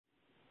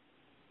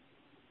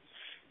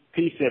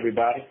Peace,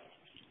 everybody.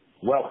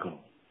 Welcome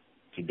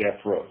to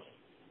Death Row.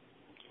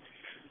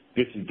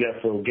 This is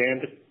Death Row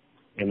GAMBIT,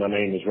 and my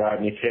name is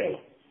Rodney Taylor.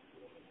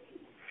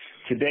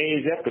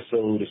 Today's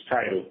episode is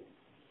titled,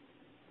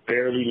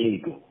 Barely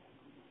Legal,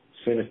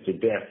 Sentenced to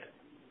Death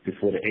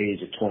Before the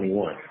Age of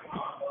 21.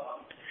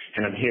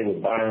 And I'm here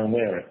with Byron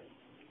Warren,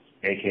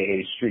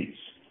 a.k.a. Streets,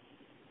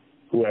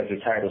 who, as the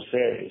title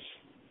says,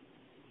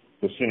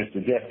 was sentenced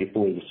to death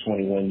before he was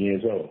 21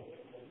 years old.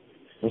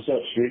 What's up,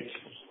 Streets?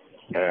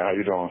 Hey, how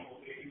you doing?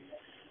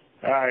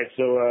 All right,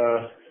 so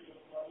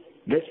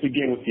let's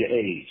begin with your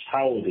age.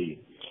 How old are you?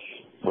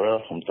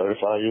 Well, I'm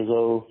 35 years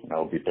old, and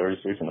I'll be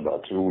 36 in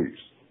about 2 weeks.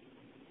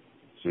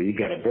 So you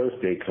got a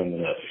birthday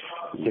coming up.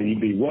 So you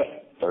be what?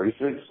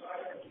 36?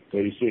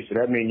 36. So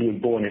that means you were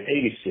born in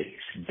 86.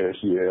 Yes,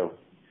 yeah.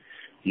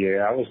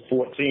 Yeah, I was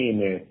 14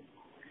 then.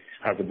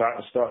 I was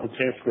about to start the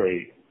 10th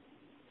grade.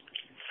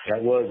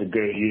 That was a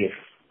good year,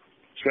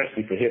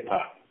 especially for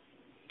hip-hop.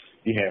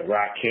 You had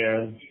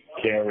Rakim,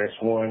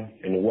 KRS-One,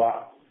 and the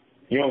WAP.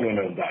 You don't know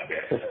nothing about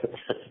that.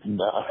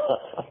 Nah.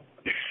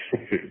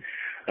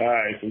 All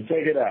right, so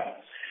check it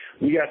out.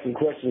 We got some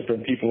questions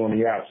from people on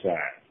the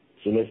outside,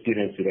 so let's get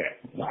into that.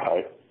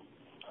 All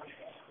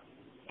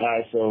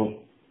right, so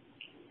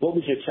what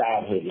was your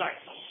childhood like?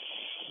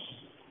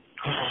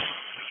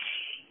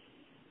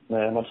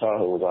 Man, my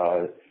childhood was all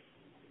right.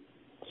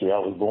 See, I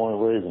was born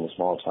and raised in a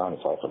small town in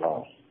South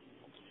Carolina.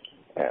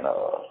 And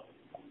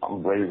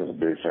I'm raised in a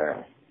big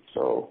family,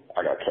 so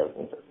I got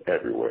cousins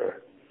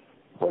everywhere.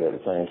 But at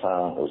the same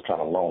time, it was kind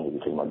of lonely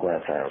because my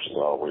grandparents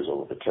was always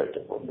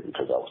overprotective of me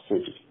because I was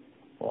sick.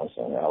 You know what I'm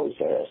saying? I always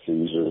had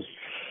seizures.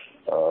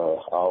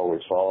 I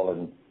always fall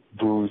and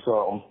bruise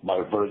something,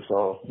 might break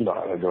something. You know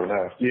how that go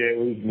now.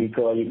 Yeah, we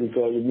call you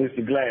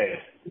Mr.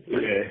 Glass.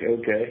 Yeah,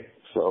 okay.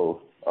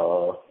 So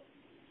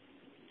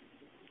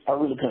I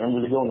really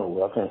couldn't go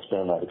nowhere. I couldn't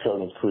spend like the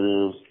cousins'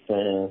 cribs,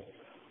 and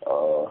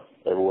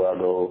everywhere I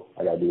go,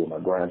 I got to be with my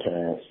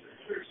grandparents.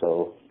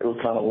 So it was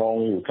kind of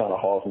lonely. It was kind of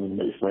hard for me to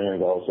make friends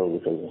also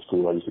because in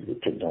school I used to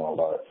get picked on a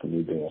lot for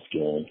me being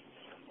skinny,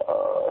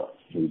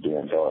 me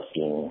being dark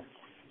skinned,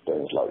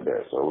 things like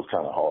that. So it was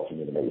kind of hard for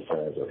me to make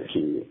friends as a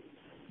kid.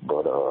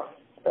 But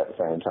at the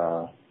same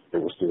time, it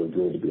was still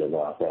good to be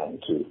around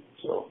family too.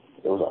 So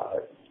it was all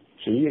right.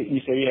 So you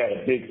say you had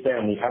a big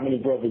family. How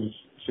many brothers and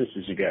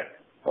sisters you got?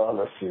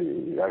 Let's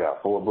see. I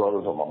got 4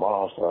 brothers on my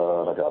mom's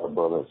side. I got a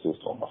brother and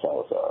sister on my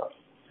father's side.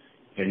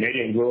 And they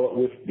didn't grow up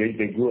with,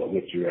 they grew up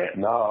with you, right?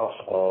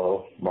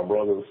 No, my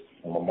brothers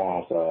on my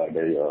mom's side,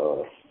 they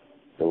was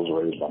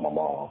raised by my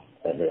mom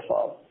and their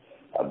father.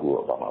 I grew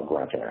up by my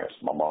grandparents.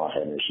 My mom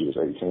had me when she was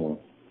 18,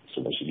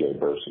 so when she gave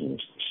birth to me,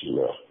 she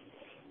left.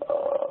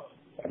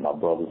 And my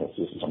brothers and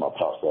sisters on my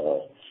pop's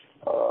side,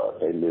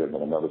 they lived in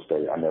another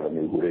state. I never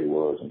knew who they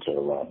was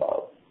until around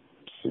about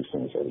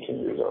 16, 17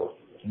 years old.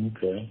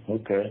 Okay.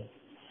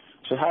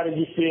 So how did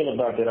you feel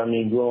about that? I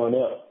mean, growing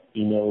up,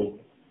 you know,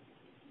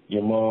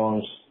 your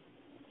mom's,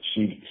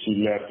 she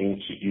left,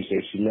 and you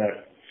say she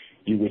left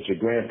you with your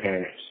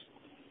grandparents.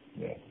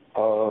 Yeah.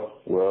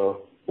 Well,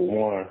 for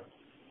one,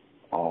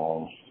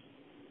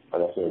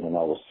 like I said, when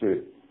I was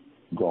sick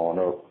growing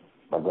up,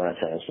 my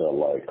grandparents felt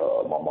like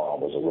my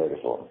mom wasn't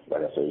ready for me.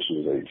 Like I said, she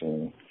was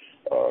 18.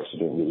 She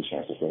didn't get a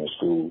chance to finish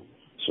school,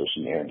 so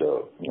she ended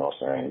up, you know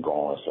what I'm saying,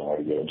 going somewhere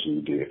to get a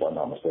GED. If I'm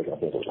not mistaken,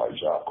 I think it was like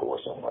Job Corps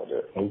or something like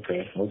that.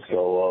 Okay.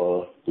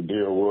 So the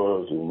deal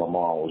was when my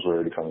mom was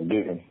ready to come and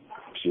get me,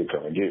 she'd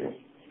come and get me.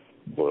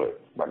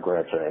 But my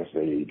grandparents,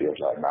 they was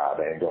like, nah,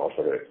 they ain't going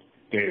for that.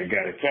 They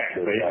got attacked.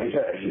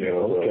 You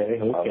know, okay.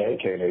 I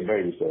became their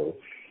baby, so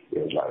it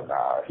was like,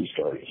 nah, he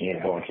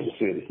ain't going to the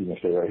city. He gonna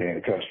stay right here in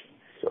the country.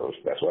 So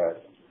that's why.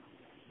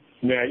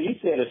 Now, you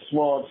said a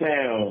small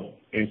town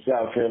in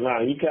South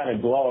Carolina. You kind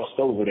of glossed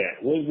over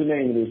that. What's the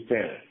name of this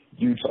town?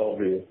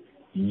 Utahville.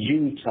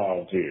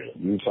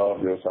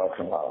 Utahville, South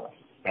Carolina.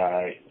 All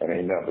right. And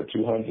ain't nothing but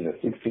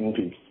 216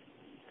 people.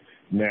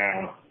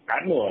 Now,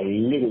 I know a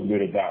little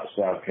bit about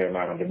South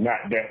Carolina, but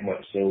not that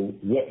much. So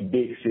what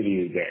big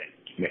city is that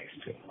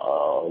next to?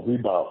 We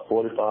about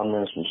 45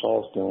 minutes from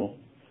Charleston,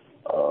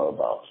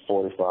 about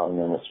 45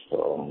 minutes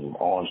from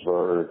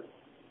Orangeburg,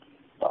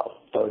 about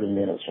 30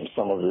 minutes from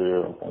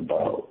Somerville, and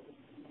about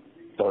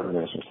 30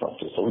 minutes from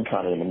Sumter. So we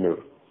kind of in the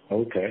middle.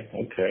 Okay.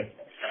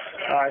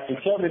 All right, so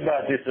tell me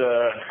about this.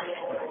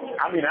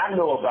 I mean, I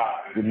know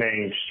about the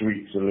main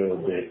streets a little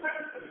bit,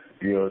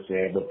 you know what I'm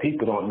saying, but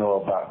people don't know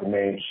about the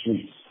main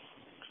streets.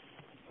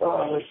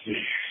 Let's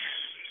see.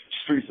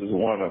 Streets is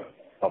one of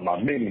my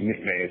many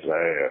nicknames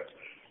I have,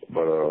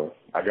 but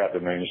I got the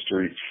main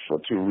streets for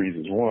 2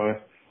 reasons. One,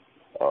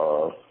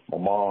 my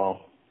mom,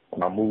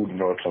 when I moved to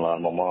North Carolina,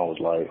 my mom was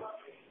like,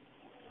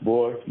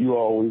 boy, you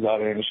always out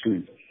there in the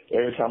streets.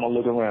 Every time I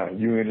look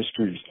around, you in the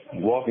streets.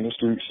 You walk in the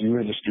streets, you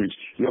in the streets.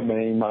 Your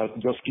name might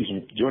as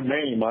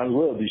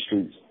well be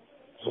streets.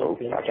 So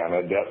I kind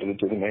of adapted it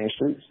to the main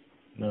streets.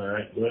 All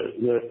right.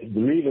 Well,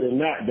 believe it or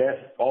not,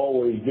 that's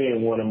always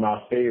been one of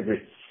my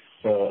favorite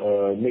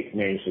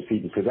nicknames for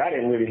people because I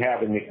didn't really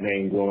have a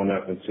nickname growing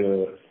up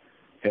until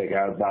I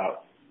was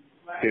about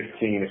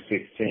 15 to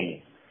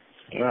 16.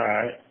 All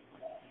right.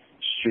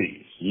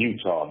 Streets,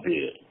 Utah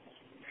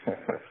bid.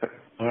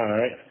 All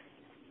right.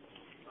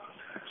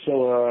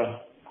 So,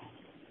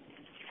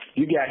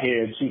 you got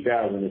here in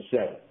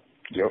 2007.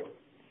 Yep.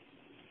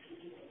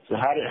 So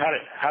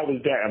how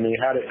was that? I mean,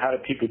 how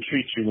did people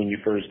treat you when you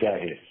first got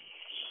here?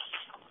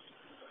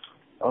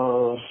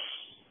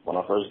 When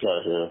I first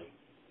got here,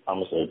 I'm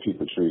gonna say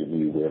people treated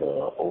me with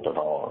open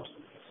arms.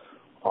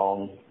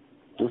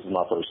 This is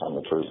my first time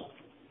in prison,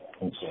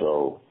 and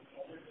so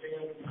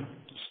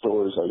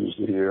stories I used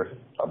to hear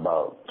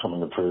about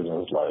coming to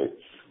prison is like,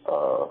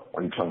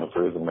 when you come to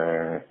prison,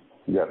 man,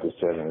 you have to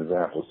set an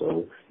example.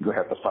 So you're gonna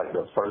have to fight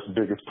the first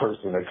biggest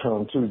person that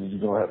comes to you. You're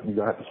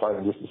gonna have to fight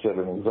him just to set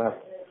an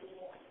example.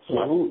 So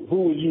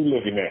who was you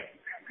looking at?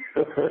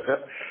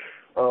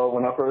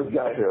 When I first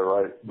got here,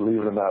 right,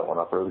 believe it or not, when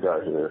I first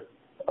got here,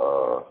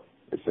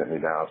 they sent me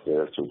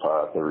downstairs to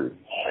pod 3.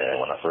 And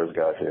when I first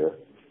got here,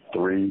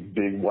 3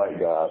 big white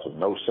guys with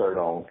no shirt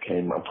on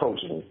came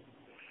approaching me.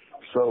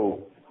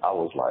 So I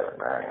was like,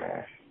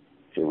 man,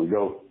 here we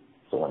go.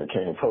 So when it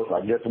came approach,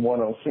 I guess the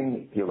one on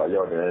scene, he was like,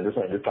 yo, man, this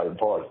ain't this type of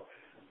party.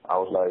 I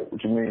was like,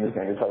 what you mean this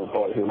ain't this type of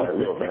party? He was like,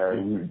 look,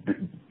 man,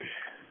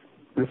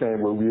 this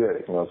ain't where we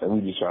at. You know what I'm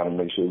saying? We just trying to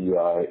make sure you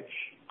all right.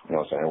 You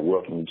know what I'm saying?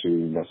 Welcome you to,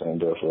 you know what I'm saying,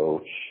 death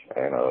row.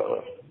 And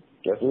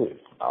that's it.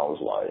 I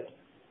was like,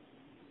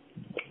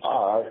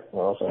 all right. You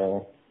know what I'm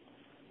saying?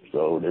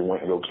 So they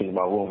went and go clean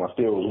my room. I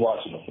still was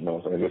watching them. You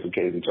know what I'm saying? Just in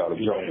case they try to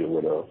jump me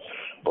with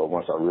But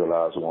once I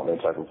realized we want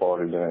that type of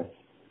party, then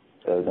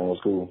everything was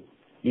cool.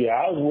 Yeah,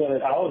 I was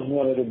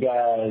one of the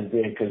guys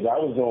there because I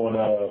was on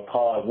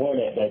Pod 1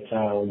 at that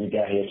time when you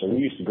got here. So we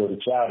used to go to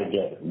chow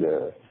together.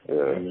 Yeah.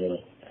 And,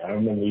 I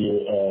remember you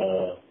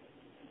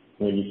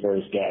when you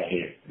first got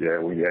here. Yeah,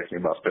 when you asked me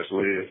about special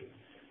ed.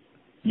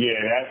 Yeah,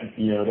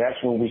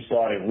 that's when we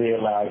started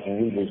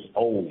realizing we was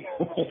old.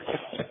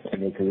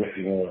 Because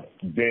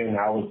then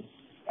I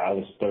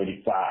was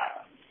 35.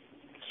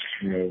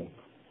 You know,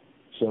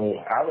 so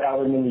I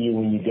remember you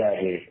when you got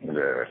here.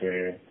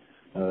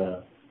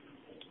 Yeah.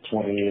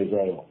 20 years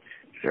old.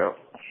 Yep.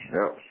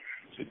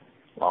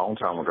 Long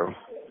time ago.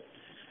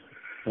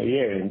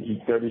 Yeah, and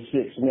you're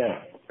 36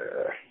 now.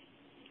 Yeah.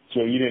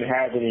 So you didn't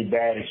have any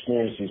bad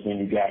experiences when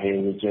you got here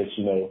with just,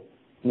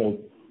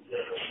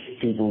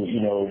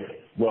 people,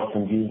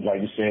 welcomed you,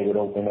 like you said, with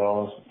open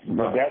arms.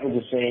 But that was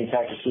the same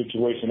type of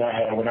situation I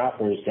had when I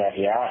first got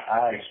here.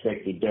 I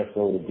expected death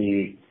row to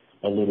be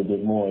a little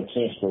bit more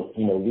intense, but,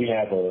 we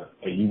have a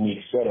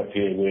unique setup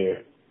here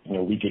where,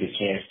 we get a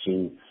chance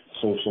to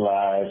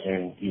socialize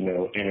and,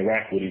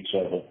 interact with each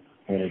other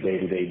on a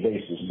day-to-day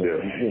basis. So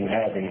yeah. You didn't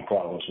have any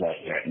problems like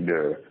that.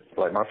 Yeah.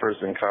 Like my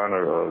first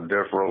encounter of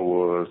death row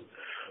was,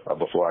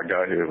 before I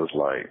got here, it was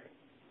like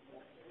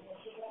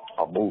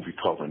a movie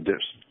called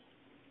Redemption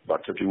by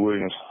Tippi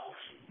Williams.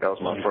 That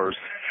was my first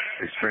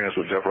experience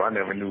with death row. I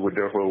never knew what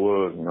death row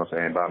was, you know what I'm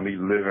saying? By me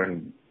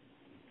living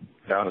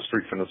down the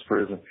street from this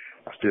prison,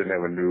 I still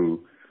never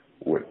knew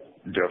what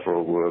death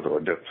row was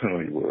or death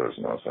penalty was,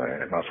 you know what I'm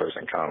saying? And my first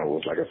encounter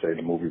was, like I say,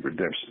 the movie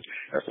Redemption.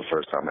 That's the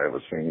first time I ever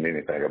seen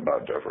anything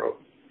about death row.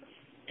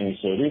 And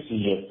so this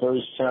is your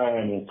first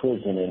time in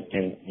prison,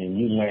 and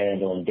you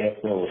land on death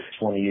row at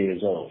 20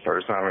 years old.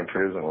 First time in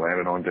prison,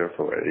 landed on death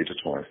row at age of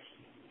 20.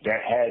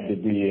 That had to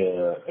be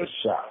a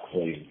shock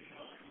for you.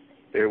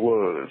 It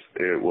was.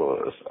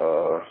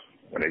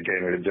 When they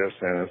gave me the death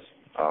sentence,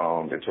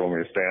 they told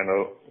me to stand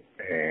up,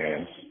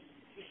 and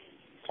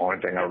the only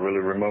thing I really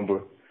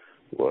remember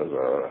was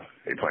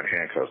they put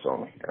handcuffs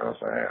on me. You know what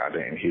I'm saying? I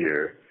didn't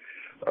hear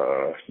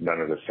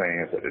none of the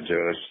sayings that the judge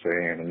was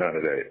saying, and none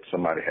of that.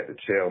 Somebody had to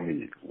tell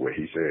me what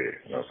he said,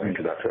 you know what I'm saying,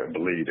 because I couldn't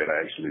believe that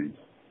I actually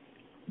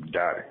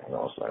got it, you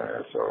know what I'm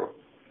saying, so.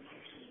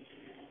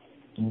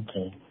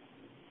 Okay.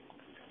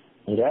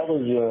 Well, that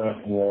was,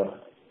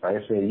 like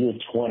I said, you're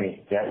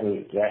 20.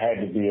 That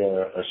had to be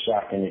a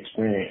shocking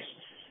experience,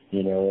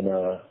 and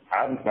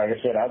like I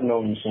said, I've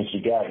known you since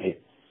you got here,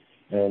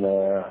 and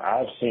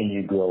I've seen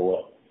you grow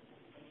up.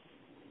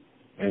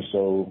 And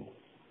so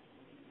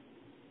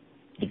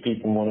the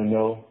people want to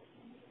know,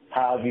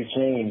 how have you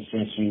changed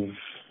since you've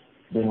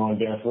been on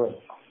death row?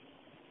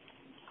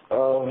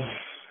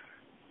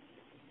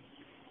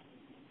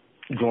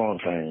 Growing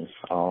things.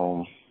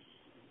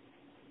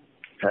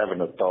 Having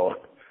the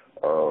thought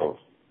of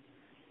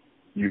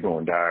you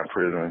gonna die in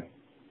prison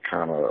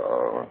kind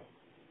of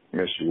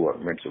mess you up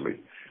mentally.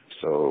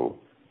 So,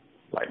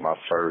 like my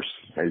first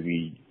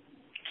maybe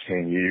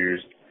 10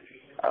 years,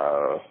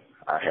 I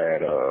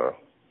had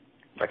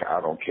like an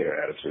I don't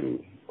care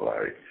attitude.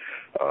 Like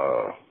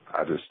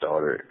I just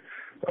started,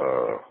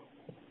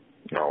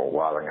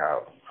 wilding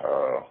out,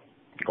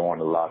 going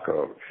to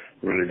lockup.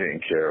 Really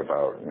didn't care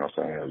about,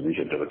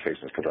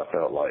 rehabilitation because I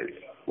felt like,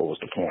 what was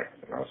the point?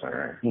 You know what I'm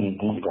saying?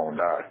 Mm-hmm. I'm going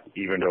to die.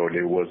 Even though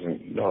there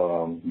wasn't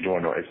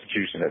doing no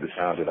execution at the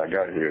time that I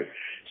got here,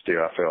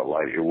 still I felt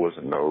like it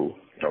wasn't no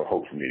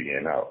hope for me to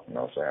get out. You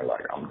know what I'm saying?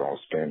 Like, I'm going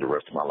to spend the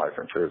rest of my life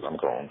in prison. I'm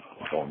going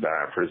to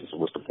die in prison, so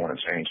what's the point of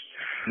change?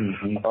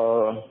 Mm-hmm.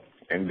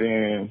 And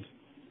then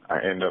I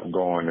ended up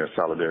going to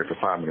solitary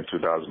confinement in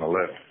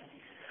 2011.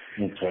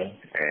 Okay.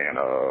 And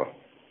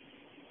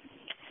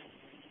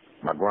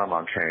my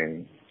grandma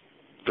came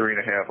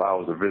 3.5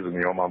 hours to visit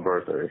me on my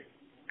birthday.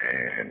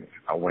 And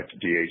I went to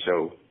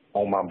DHO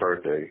on my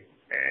birthday,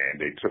 and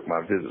they took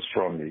my visits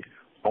from me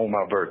on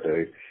my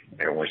birthday.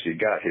 And when she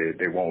got here,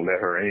 they won't let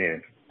her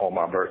in on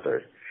my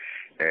birthday.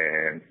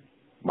 And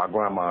my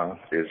grandma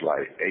is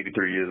like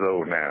 83 years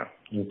old now.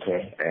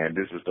 Okay. And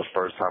this is the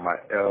first time I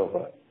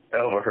ever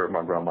heard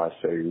my grandma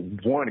say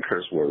one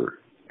curse word,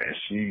 and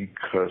she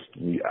cussed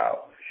me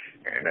out.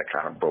 And that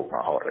kind of broke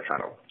my heart. It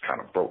kind of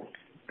broke,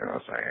 you know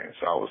what I'm saying?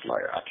 So I was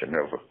like, I can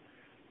never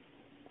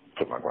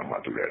put my grandma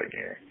through that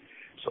again.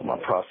 So my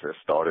process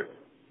started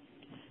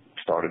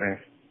in.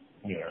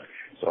 Yeah.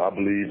 So I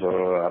believe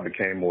I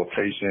became more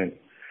patient.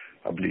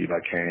 I believe I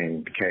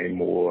became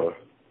more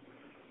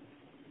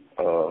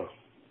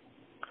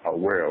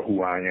aware of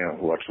who I am,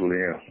 who I truly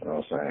am. You know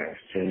what I'm saying?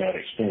 From that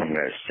experience. From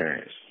that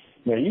experience.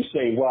 Now, you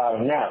say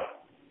wild and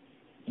out.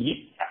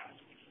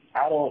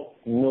 I don't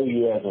know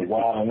you as a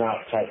wild and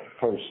out type of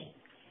person.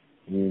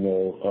 You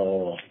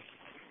know,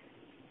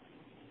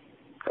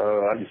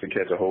 I used to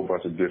catch a whole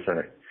bunch of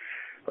different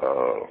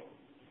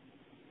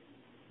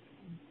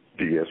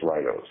BS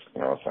write-ups,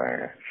 you know what I'm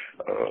saying?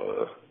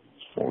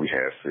 When we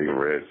had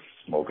cigarettes,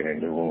 smoking in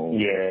the room.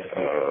 Yeah.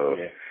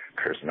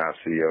 Cursing out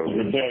CEOs.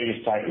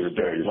 Rebellious type of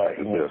stuff, like,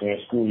 you know,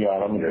 in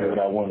schoolyard, I'm going to do what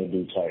I want to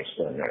do type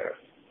stuff. Yeah.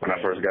 When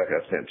I first got here,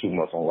 I spent 2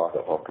 months on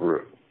lockup off the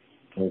rip.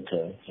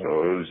 Okay. So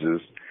it was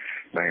just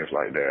things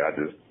like that.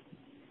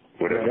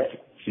 Whatever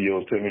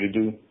CEOs tell me to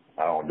do,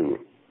 I don't do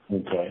it.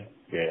 Okay.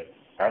 Yeah.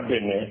 I've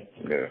been there.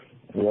 Yeah.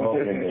 We've all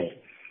been there.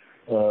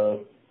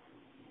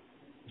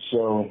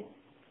 So,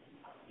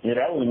 yeah,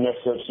 that was a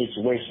messed up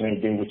situation they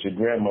did with your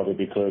grandmother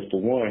because,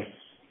 for one,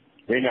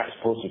 they're not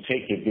supposed to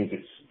take your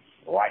visits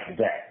like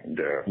that.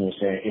 Yeah. You know what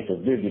I'm saying? If a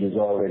visit is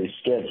already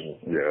scheduled,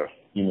 yeah.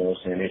 You know what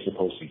I'm saying, they're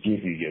supposed to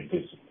give you your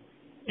visit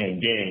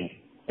and then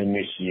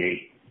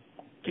initiate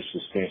the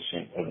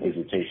suspension of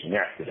visitation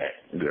after that.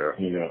 Yeah.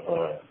 You know,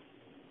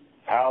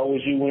 how old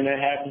was you when that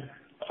happened?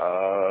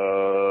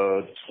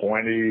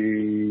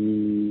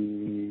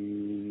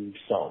 20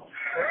 something.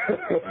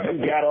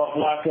 You got off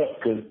lockup?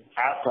 Because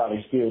I'd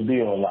probably still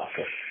be on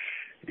lockup.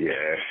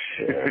 Yeah.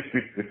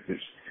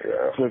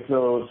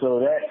 So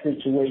that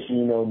situation,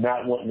 you know,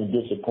 not wanting to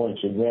disappoint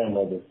your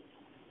grandmother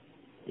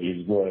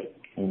is what,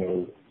 you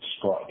know,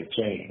 sparked the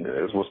change.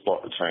 Yeah, it's what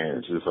sparked the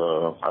change. Is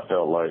I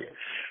felt like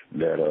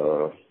that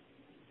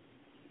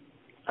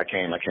I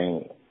came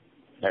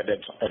at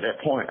that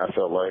point. I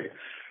felt like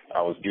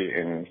I was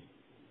getting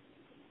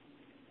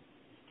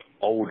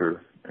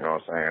older. You know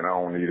what I'm saying? I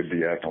don't need to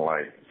be acting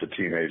like the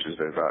teenagers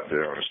that's out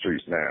there on the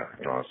streets now.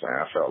 You know what I'm saying?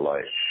 I felt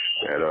like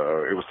that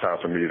it was time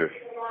for me to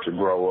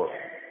grow up.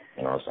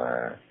 You know what I'm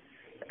saying?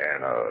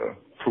 And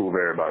prove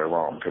everybody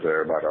wrong because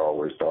everybody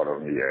always thought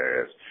of me as, you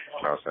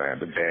know what I'm saying,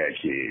 the bad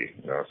kid.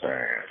 You know what I'm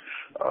saying?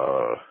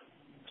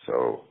 So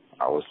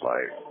I was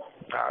like,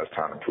 nah, it's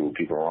time to prove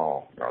people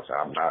wrong. You know what I'm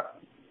saying? I'm not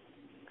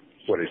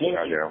what they think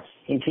I am.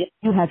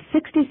 You have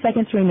 60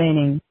 seconds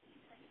remaining.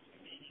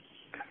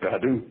 I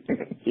do.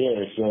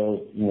 Yeah,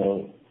 so, you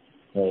know,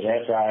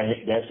 that's our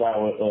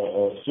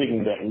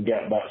signal that we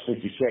got about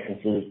 60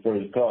 seconds for this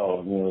first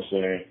call, you know what I'm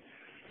saying?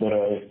 But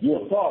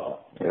you're a father.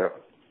 Yep.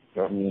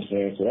 You know what I'm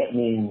saying? So that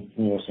means,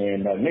 you know what I'm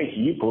saying, by nature,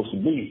 you're supposed to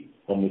be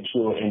a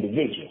mature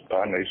individual.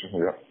 By nature,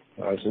 yeah.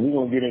 All right, so we're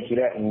going to get into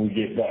that when we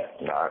get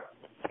back. All right.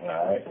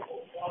 All right.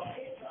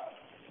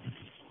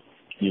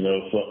 You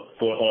know,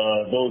 for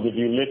those of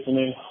you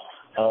listening,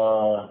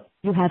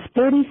 you have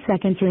 30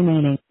 seconds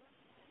remaining.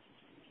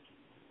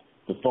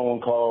 The phone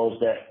calls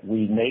that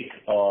we make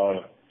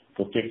are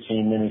for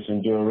 15 minutes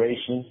in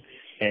duration,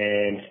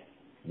 and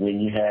when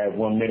you have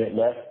 1 minute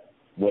left,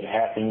 what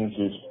happens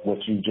is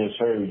what you just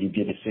heard. You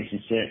get a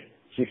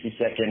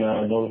 60-second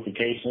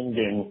notification,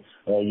 then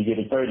you get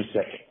a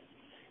 30-second.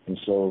 And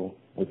so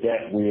with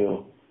that,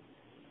 we'll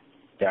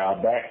dial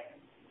back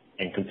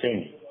and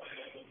continue.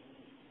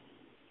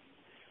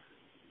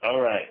 All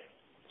right,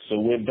 so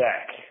we're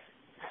back.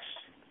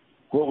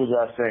 What was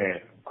I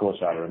saying? Of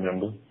course I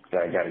remember.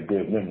 I got a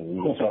good memory.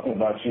 We were talking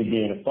about you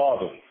being a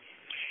father.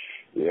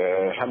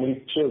 Yeah. How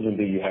many children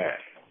do you have?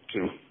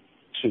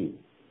 Two.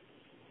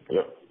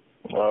 Yep.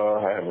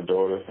 I have a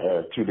daughter. I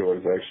have 2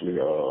 daughters, actually.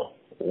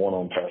 One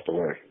of them passed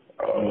away.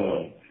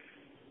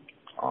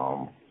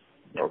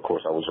 Of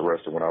course, I was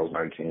arrested when I was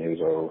 19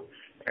 years old,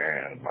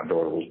 and my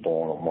daughter was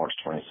born on March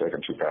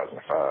 22nd,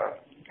 2005.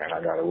 And I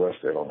got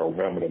arrested on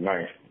November the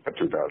 9th of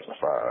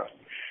 2005.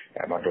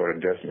 And my daughter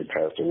definitely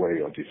passed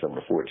away on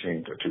December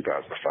 14th of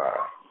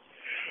 2005.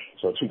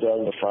 So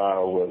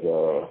 2005 was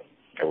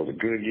it was a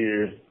good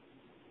year,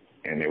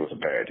 and it was a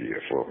bad year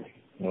for me.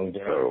 No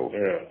doubt. So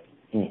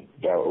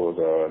that was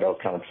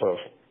kind of tough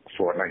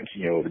for a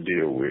 19-year-old to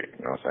deal with.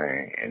 You know what I'm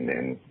saying? And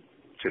then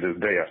to this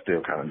day, I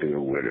still kind of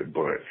deal with it,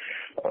 but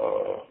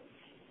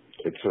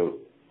it took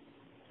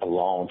a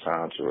long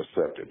time to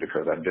accept it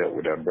because I dealt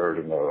with that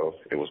burden of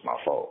it was my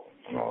fault.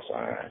 You know what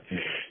I'm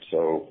saying?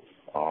 So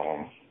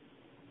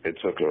it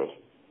took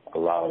a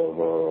lot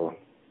of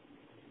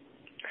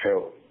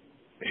help,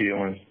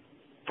 healing,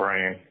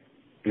 praying,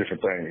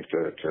 different things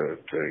to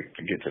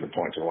get to the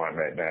point to where I'm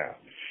at now.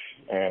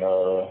 And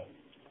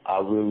I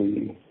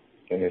really,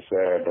 and it's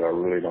sad, but I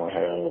really don't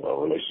have a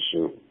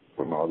relationship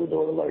with my other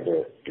daughter like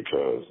that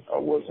because I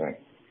wasn't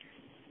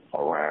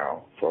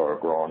around for her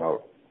growing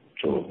up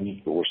to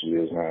what she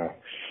is now.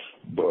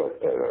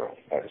 But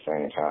at the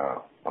same time,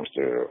 I'm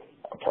still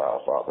a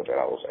proud father that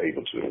I was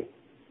able to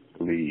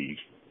leave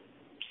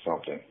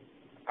something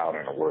out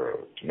in the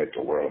world to make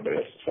the world a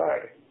better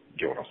society.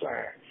 Get what I'm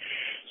saying?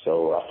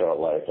 So I felt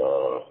like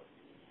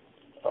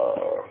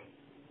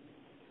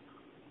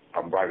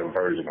a brighter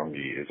version of me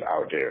is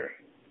out there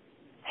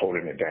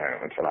holding it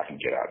down until I can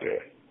get out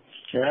there.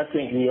 And I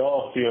think we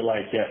all feel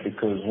like that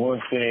because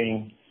one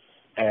thing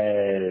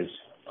as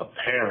a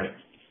parent,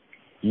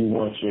 you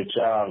want your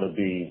child to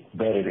be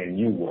better than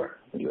you were.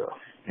 Yeah.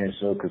 And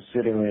so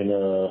considering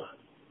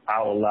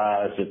our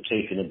lives have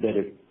taken a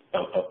better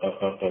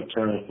a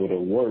turn for the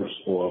worse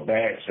or a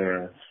bad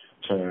turn,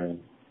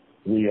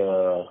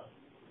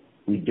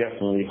 we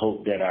definitely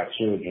hope that our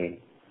children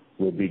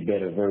will be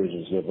better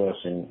versions of us,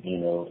 and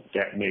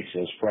that makes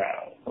us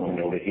proud.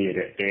 To hear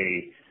that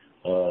they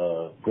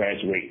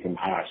graduate from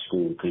high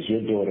school. Because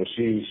your daughter,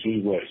 she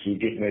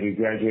getting ready to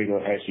graduate, or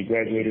has she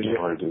graduated?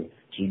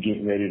 She's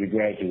getting ready to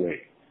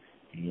graduate.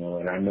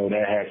 And I know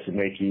that has to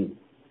make you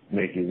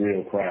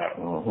real proud.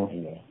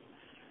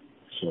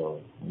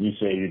 So you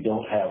say you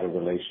don't have a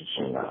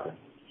relationship with her.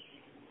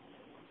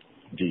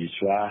 Do you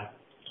try?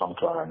 I'm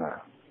trying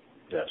now.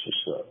 That's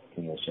what's up.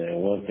 You know what I'm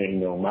saying? One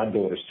thing, my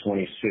daughter's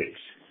 26.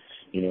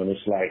 And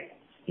it's like,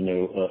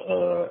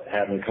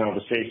 having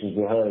conversations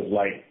with her is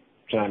like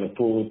trying to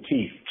pull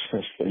teeth.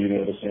 You know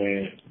what I'm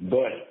saying?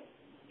 But,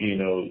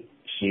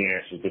 she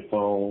answers the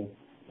phone,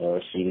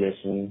 she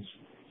listens.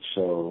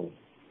 So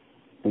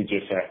we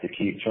just have to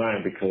keep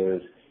trying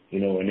because,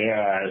 in their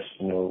eyes,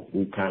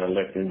 we kind of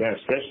let them down,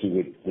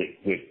 especially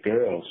with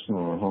girls.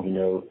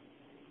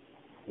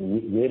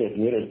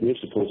 We're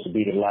supposed to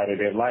be the light of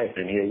their life,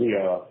 and here we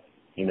are,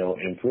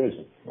 in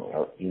prison.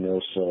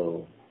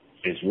 So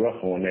it's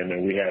rough on them,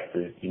 and we have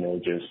to,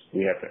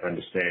 we have to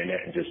understand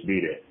that and just be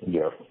there.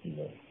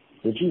 Yeah.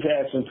 But you've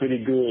had some pretty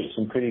good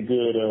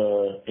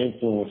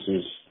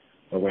influences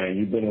around.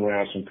 You've been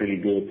around some pretty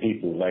good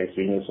people. Like,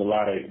 there's a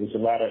lot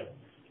of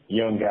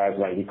young guys,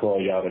 like we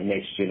call y'all the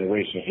next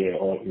generation here.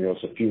 Or,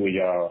 it's a few of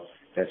y'all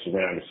that's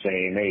around the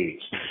same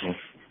age.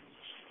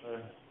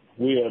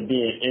 We are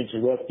being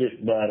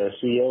interrupted by the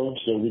CEO,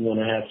 so we're going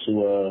to have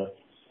to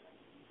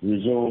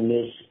resume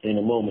this in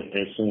a moment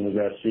as soon as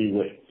I see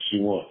what she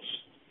wants.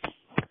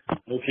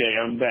 Okay,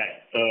 I'm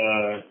back.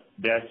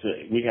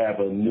 We have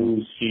a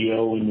new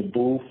CEO in the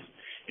booth,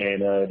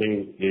 and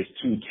there's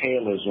two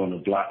Taylors on the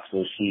block,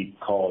 so she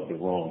called the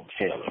wrong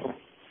Taylor.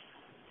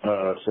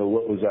 So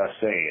what was I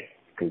saying?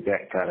 Because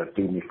that kind of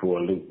threw me for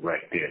a loop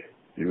right there.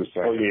 You were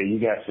saying? Oh yeah, you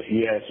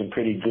had some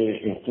pretty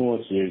good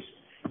influences,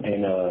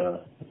 and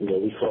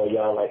we call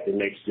y'all like the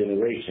next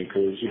generation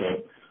because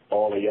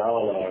all of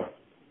y'all are.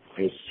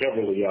 There's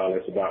several of y'all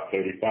that's about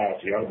 35,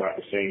 so y'all about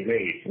the same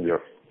age.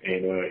 Yep.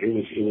 And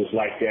it was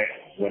like that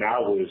when I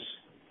was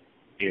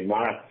in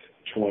my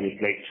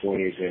late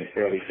 20s and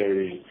early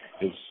 30s.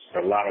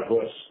 A lot of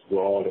us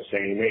were all the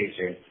same age,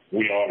 and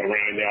we all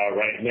around y'all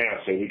right now.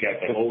 So we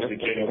got the older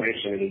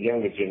generation and the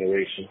younger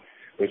generation.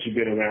 But you've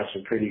been around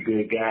some pretty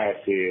good guys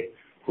here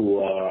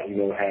who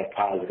have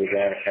positive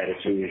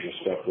attitudes and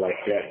stuff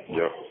like that.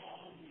 Yep.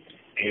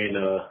 And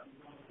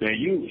now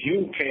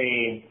you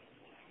came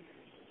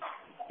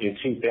in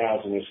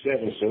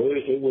 2007, so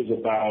it was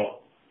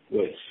about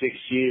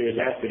 6 years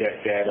after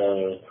that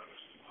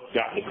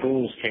Dr.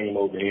 Coons came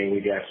over here and we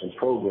got some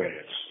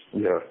programs.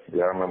 Yeah,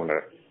 I remember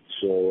that.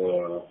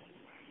 So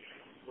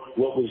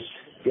what was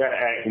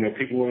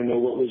people want to know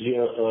what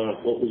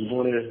was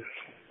one of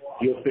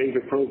your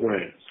favorite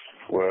programs?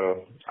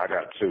 Well, I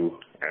got two,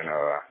 and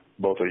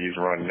both of these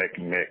run neck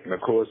and neck. And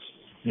of course,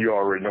 you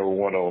already know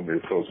one of them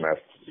is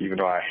Toastmasters, even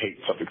though I hate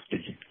public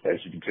speaking,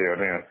 as you can tell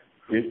now.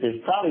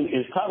 It's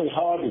probably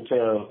hard to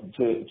tell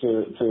to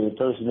the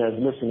person that's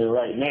listening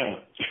right now.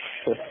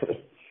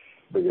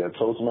 But yeah,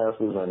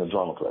 Toastmasters and the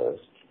drama class.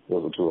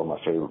 Those are two of my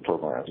favorite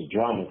programs. The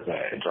drama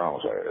class. The drama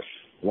class.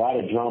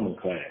 Why the drama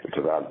class?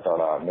 Because I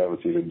thought I'd never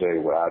see the day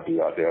where I'd be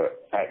out there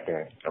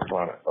acting in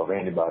front of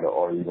anybody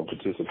or even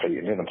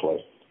participating in a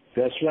play.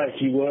 That's right.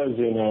 You was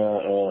in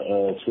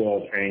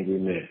 12 Angry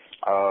Men.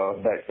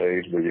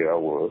 Backstage, but yeah, I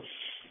was.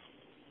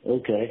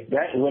 Okay.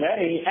 That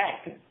ain't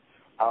acting.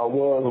 I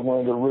was one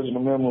of the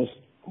original members,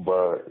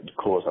 but of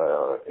course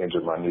I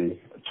injured my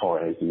knee,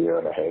 torn ACL,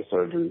 and I had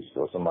surgery,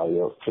 so somebody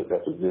else took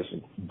that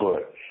position.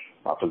 But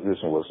my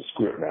position was a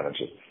script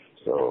manager,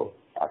 so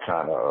I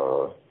kind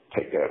of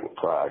take that with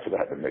pride because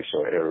I had to make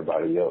sure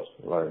everybody else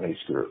learned their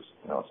scripts.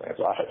 You know what I'm saying?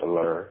 So I had to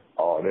learn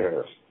all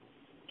theirs,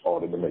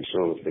 order to make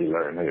sure they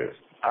learned theirs.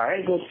 I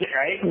ain't gonna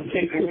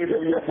take away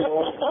from your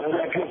blood. I'm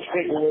not gonna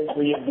take away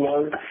from your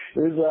blood.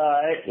 It's all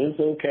right. It's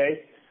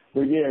okay.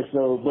 But yeah,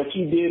 but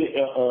you did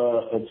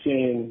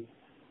attend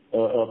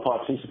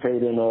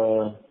participate in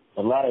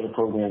a lot of the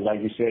programs.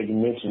 Like you said, you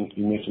mentioned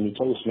the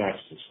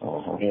Toastmasters,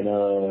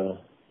 and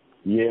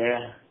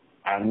yeah,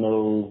 I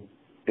know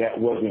that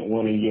wasn't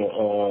one of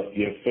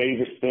your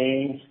favorite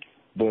things,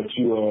 but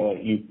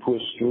you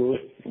pushed through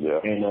it,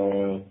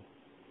 and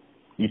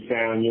you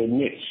found your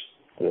niche.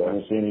 You know what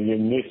I'm saying? And your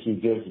niche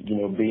is just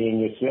being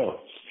yourself.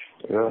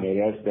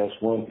 Yeah.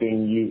 That's one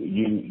thing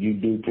you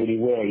do pretty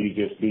well. You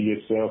just be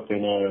yourself,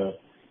 and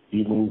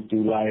you move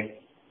through life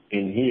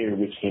in here,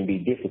 which can be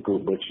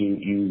difficult, but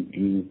you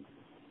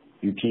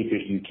keep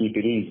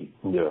it easy.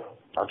 Yeah,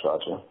 I try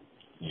to.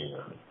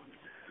 Yeah.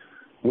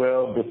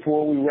 Well,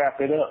 before we wrap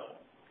it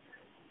up,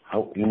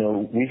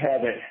 we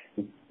haven't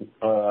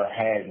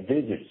had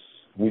visits.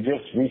 We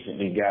just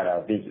recently got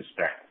our visits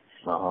back.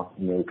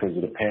 Because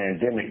of the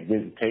pandemic,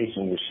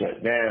 visitation was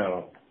shut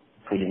down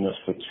pretty much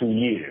for 2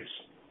 years.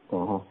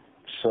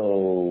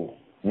 So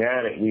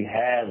now that we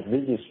have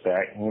visits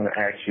back, I want to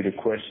ask you the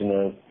question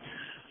of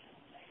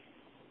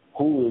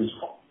who is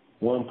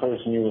one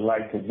person you would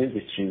like to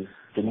visit you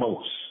the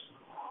most?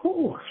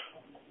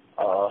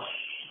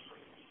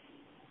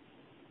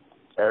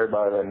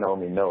 Everybody that know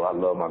me know I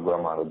love my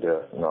grandma to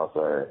death, you know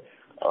what I'm saying?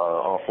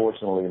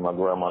 Unfortunately, my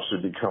grandma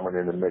should be coming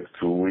in the next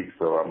 2 weeks,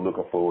 so I'm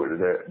looking forward to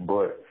that.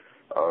 But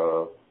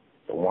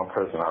the one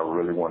person I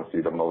really want to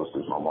see the most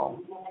is my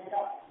mom.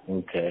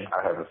 Okay.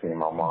 I haven't seen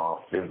my mom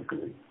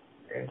physically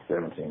in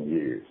 17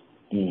 years.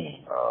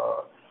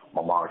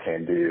 My mom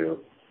can't deal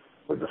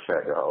with the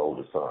fact that her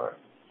oldest son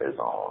is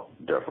on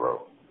death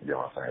row. You know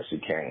what I'm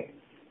saying?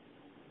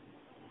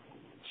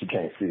 She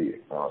can't see it,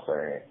 you know what I'm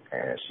saying?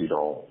 And she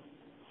don't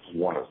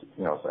want to,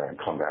 you know what I'm saying,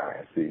 come down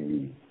and see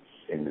me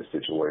in this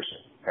situation.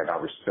 And I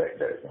respect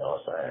that, you know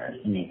what I'm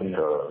saying?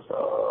 Because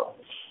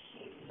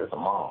it's a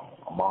mom.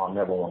 A mom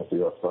never want to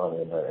see her son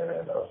in a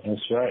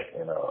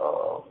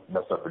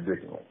messed up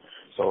predicament.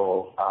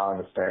 So I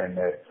understand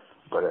that,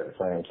 but at the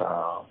same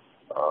time,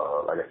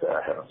 like I said,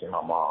 I haven't seen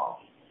my mom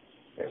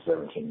in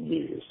 17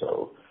 years.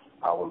 So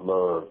I would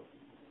love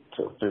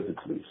to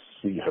physically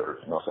see her.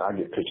 You know what I'm saying?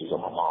 I get pictures of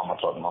my mom. I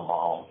talk to my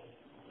mom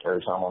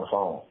every time on the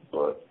phone.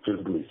 But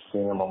physically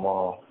seeing my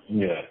mom,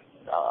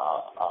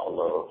 I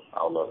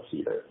would love to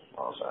see that. You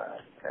know what I'm saying?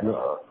 And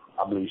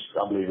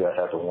I believe that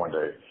happened one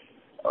day.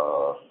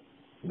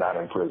 Not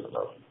in prison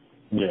though.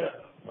 Yeah.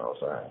 You know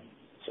what I'm saying?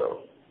 So.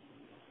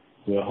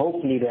 Well,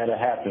 hopefully that'll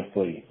happen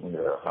for you.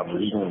 Yeah.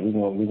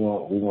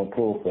 We're gonna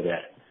pull for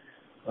that.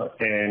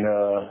 And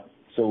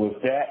so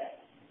with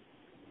that,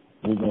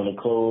 we're gonna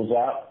close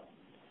out.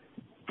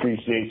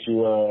 Appreciate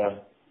you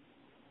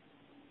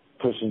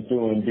pushing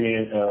through and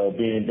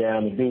being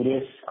down to do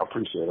this. I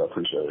appreciate it.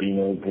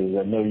 Because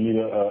I know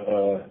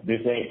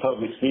this ain't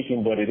public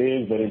speaking, but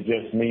it's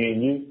just me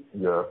and you.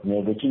 Yeah.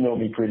 But you know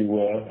me pretty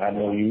well. I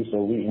know you,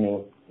 so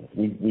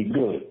we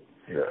good.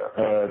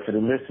 Yeah. To the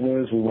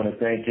listeners, we want to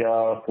thank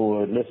y'all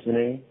for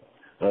listening.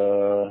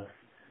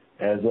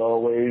 As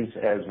always,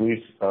 as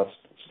we are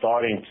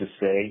starting to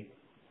say,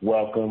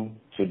 welcome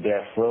to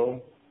Death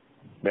Row.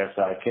 That's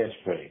our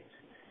catchphrase.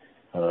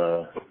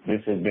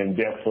 This has been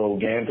Death Row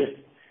Gambit.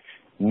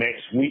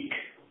 Next week,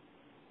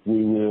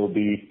 we will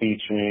be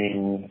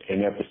featuring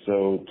an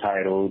episode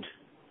titled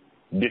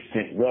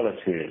Distant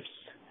Relatives,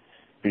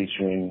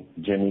 featuring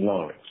Jimmy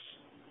Lawrence.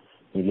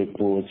 We look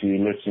forward to you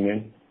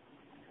listening.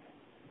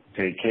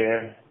 Take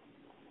care.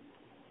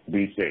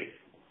 Be safe.